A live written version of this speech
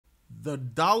The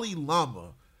Dalai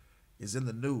Lama is in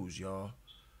the news, y'all.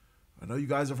 I know you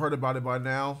guys have heard about it by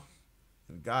now.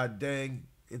 And god dang,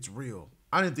 it's real.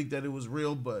 I didn't think that it was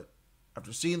real, but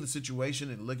after seeing the situation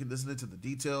and listening to the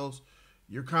details,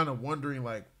 you're kind of wondering,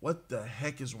 like, what the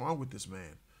heck is wrong with this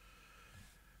man?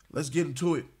 Let's get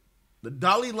into it. The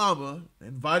Dalai Lama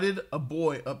invited a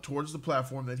boy up towards the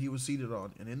platform that he was seated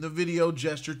on, and in the video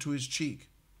gestured to his cheek,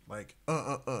 like,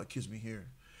 kiss me here.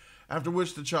 After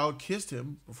which the child kissed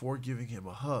him before giving him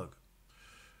a hug.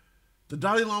 The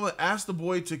Dalai Lama asked the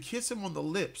boy to kiss him on the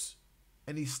lips,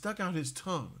 and he stuck out his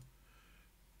tongue.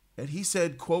 And he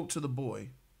said, quote, to the boy,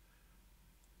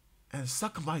 "And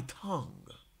suck my tongue."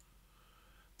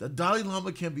 The Dalai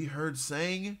Lama can be heard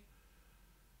saying,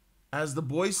 as the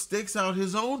boy sticks out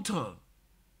his own tongue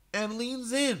and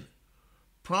leans in,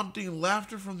 prompting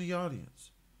laughter from the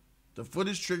audience. The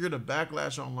footage triggered a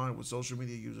backlash online with social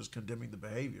media users condemning the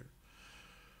behavior.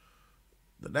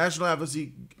 The National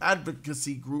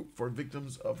Advocacy Group for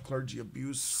Victims of Clergy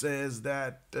Abuse says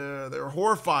that they're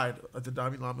horrified at the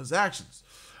Dalai Lama's actions.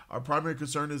 Our primary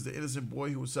concern is the innocent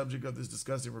boy who was subject of this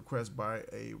disgusting request by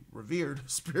a revered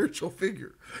spiritual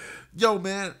figure. Yo,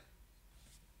 man,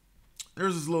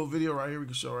 there's this little video right here we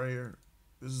can show right here.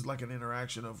 This is like an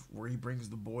interaction of where he brings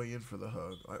the boy in for the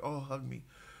hug. Like, oh, hug me.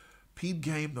 Peep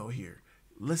game, though, here.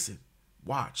 Listen,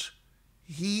 watch.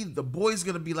 The boy's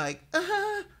going to be like,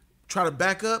 try to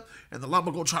back up, and the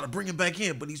Lama going to try to bring him back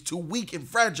in, but he's too weak and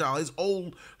fragile. His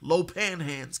old low pan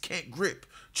hands can't grip.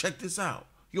 Check this out.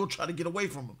 He'll try to get away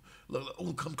from him. Look,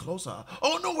 oh, come closer.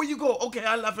 Oh, no, where you go? Okay,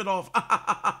 I laugh it off.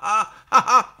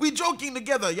 We joking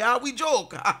together, yeah? We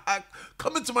joke.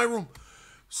 Come into my room.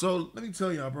 So, let me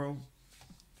tell y'all, bro.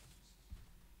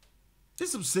 This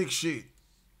is some sick shit.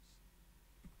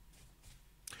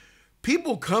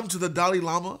 People come to the Dalai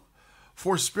Lama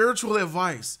for spiritual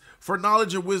advice, for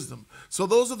knowledge and wisdom. So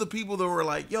those are the people that were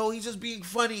like, yo, he's just being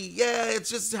funny. Yeah, it's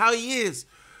just how he is.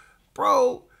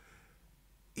 Bro,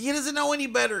 he doesn't know any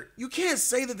better. You can't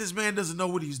say that this man doesn't know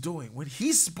what he's doing when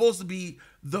he's supposed to be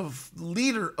the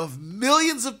leader of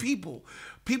millions of people.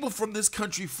 People from this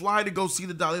country fly to go see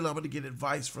the Dalai Lama to get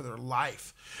advice for their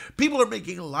life. People are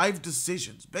making life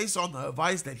decisions based on the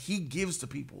advice that he gives to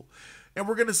people. And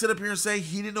we're going to sit up here and say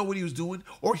he didn't know what he was doing,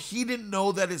 or he didn't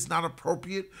know that it's not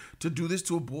appropriate to do this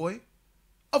to a boy?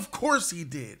 Of course he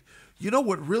did. You know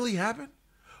what really happened?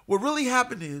 What really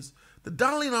happened is the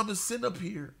Dalai Lama is sitting up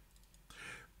here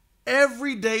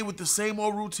every day with the same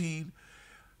old routine,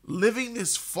 living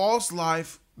this false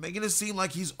life, making it seem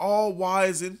like he's all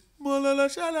wise and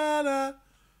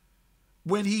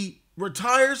when he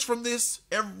retires from this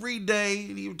every day,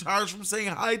 and he retires from saying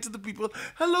hi to the people,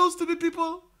 hello, stupid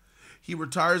people, he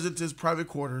retires into his private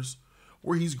quarters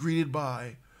where he's greeted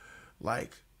by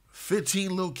like 15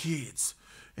 little kids.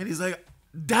 And he's like,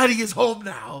 Daddy is home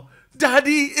now.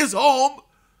 Daddy is home.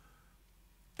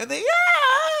 And they,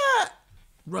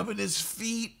 rubbing his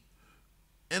feet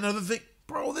and other things.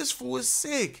 Bro, this fool is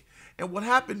sick. And what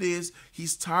happened is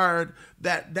he's tired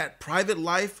that private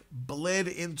life bled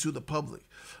into the public.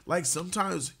 Like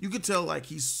sometimes you could tell like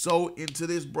he's so into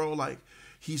this, bro. Like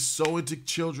he's so into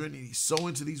children and he's so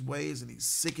into these ways and he's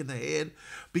sick in the head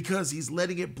because he's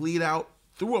letting it bleed out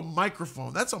through a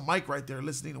microphone. That's a mic right there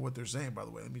listening to what they're saying, by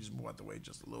the way. Let me just move out the way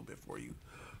just a little bit for you.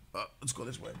 Let's go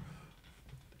this way.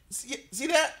 See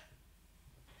that?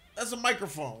 That's a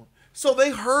microphone. So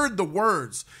they heard the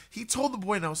words. He told the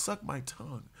boy, now suck my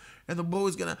tongue. And the boy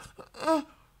was going to...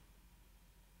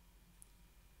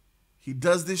 He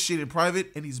does this shit in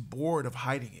private and he's bored of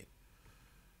hiding it.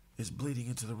 It's bleeding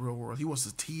into the real world. He wants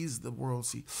to tease the world.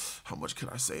 See, how much can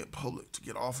I say in public to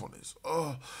get off on this?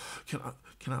 Oh, I'm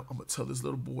going to tell this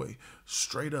little boy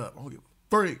straight up. I'm going to give a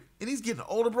freak. And he's getting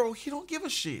older, bro. He don't give a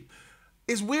shit.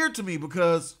 It's weird to me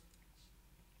because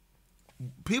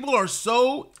people are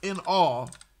so in awe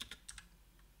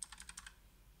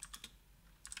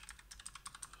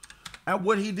at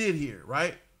what he did here,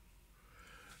 right?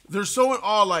 They're so in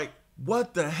awe, like,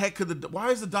 what the heck why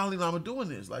is the Dalai Lama doing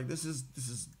this? Like, this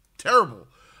is terrible.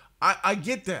 I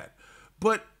get that.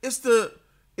 But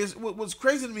what's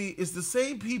crazy to me is the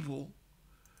same people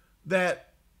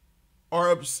that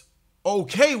are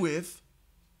okay with,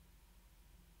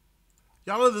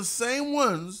 y'all are the same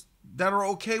ones that are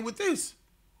okay with this.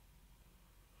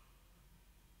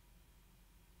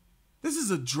 This is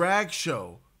a drag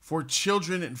show for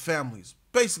children and families.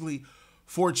 Basically,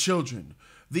 for children.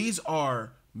 These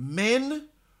are born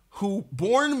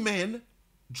men,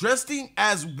 dressing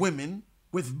as women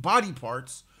with body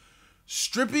parts,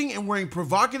 stripping and wearing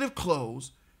provocative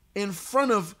clothes in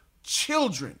front of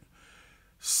children,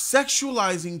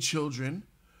 sexualizing children,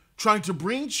 trying to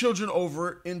bring children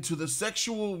over into the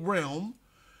sexual realm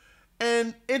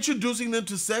and introducing them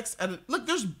to sex. And look,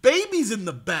 there's babies in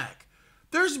the back.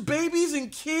 There's babies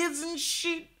and kids and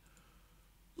shit.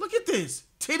 Look at this.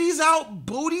 Titties out,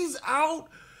 booties out.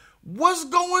 What's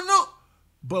going on?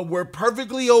 But we're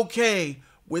perfectly okay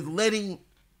with letting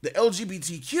the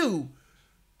LGBTQ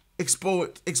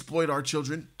exploit our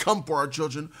children, come for our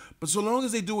children. But so long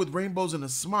as they do it with rainbows and a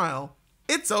smile,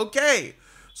 it's okay.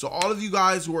 So all of you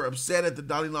guys who are upset at the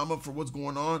Dalai Lama for what's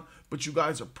going on, but you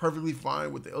guys are perfectly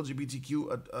fine with the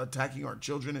LGBTQ attacking our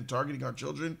children and targeting our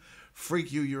children,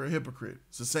 freak you, you're a hypocrite.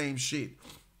 It's the same shit.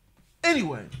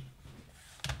 Anyway,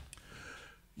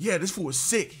 yeah, this fool is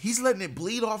sick. He's letting it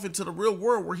bleed off into the real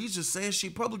world where he's just saying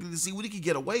shit publicly to see what he can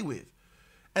get away with.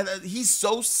 And he's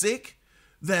so sick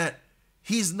that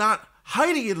he's not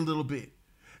hiding it a little bit.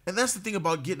 And that's the thing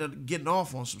about getting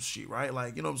off on some shit, right?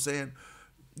 Like, you know what I'm saying?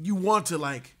 You want to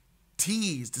like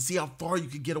tease to see how far you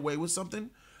can get away with something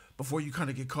before you kind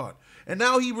of get caught. And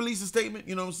now he released a statement,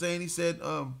 you know what I'm saying? He said,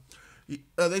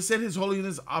 they said His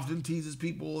Holiness often teases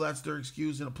people. That's their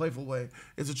excuse in a playful way.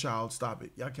 It's a child. Stop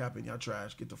it. Y'all capping. Y'all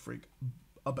trash. Get the freak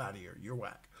up out of here. You're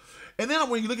whack. And then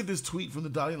when you look at this tweet from the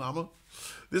Dalai Lama,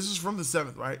 this is from the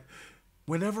 7th, right?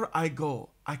 Whenever I go,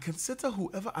 I consider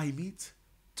whoever I meet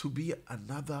to be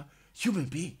another human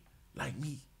being like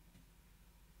me.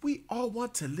 We all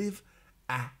want to live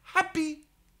a happy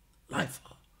life.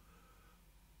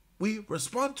 We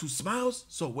respond to smiles,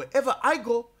 so wherever I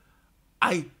go,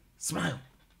 I smile.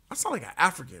 I sound like an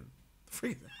African.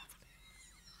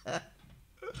 But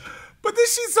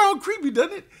this shit sound creepy,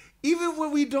 doesn't it? Even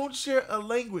when we don't share a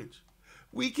language,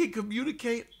 we can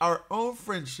communicate our own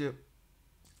friendship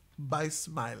by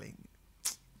smiling.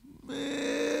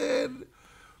 Man,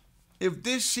 if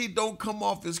this shit don't come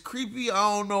off as creepy,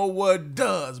 I don't know what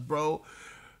does, bro.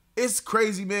 It's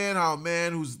crazy, man, how a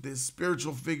man who's this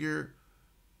spiritual figure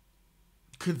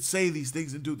could say these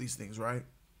things and do these things, right?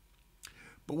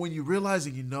 But when you realize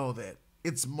and you know that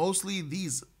it's mostly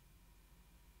these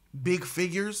big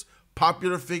figures,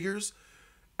 popular figures,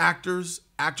 actors,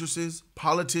 actresses,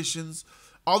 politicians,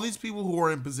 all these people who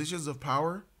are in positions of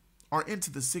power are into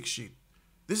the sick shit.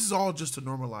 This is all just to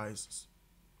normalize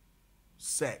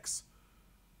sex.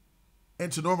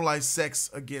 And to normalize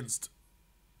sex against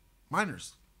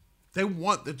minors. They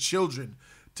want the children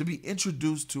to be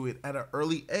introduced to it at an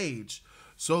early age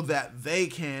so that they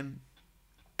can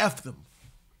F them.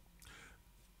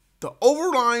 The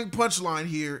overlying punchline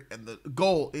here and the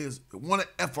goal is they want to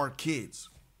F our kids.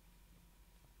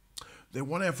 They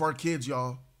want to F our kids,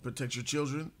 y'all. Protect your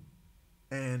children.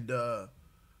 And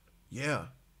yeah,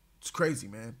 it's crazy,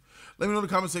 man. Let me know in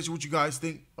the comment section what you guys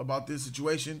think about this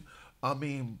situation. I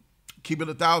mean, keep it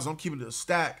 1,000. I'm keeping it a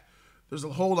stack. There's a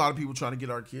whole lot of people trying to get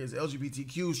our kids.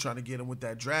 LGBTQs trying to get them with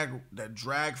that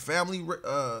drag family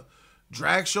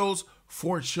drag shows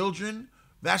for children.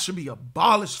 That should be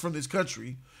abolished from this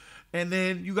country. And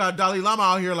then you got Dalai Lama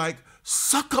out here like,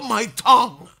 suck my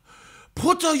tongue.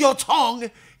 Put your tongue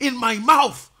in my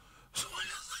mouth.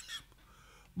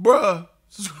 Bruh,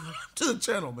 subscribe to the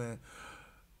channel, man.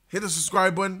 Hit the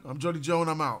subscribe button. I'm Jody Joe and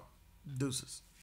I'm out. Deuces.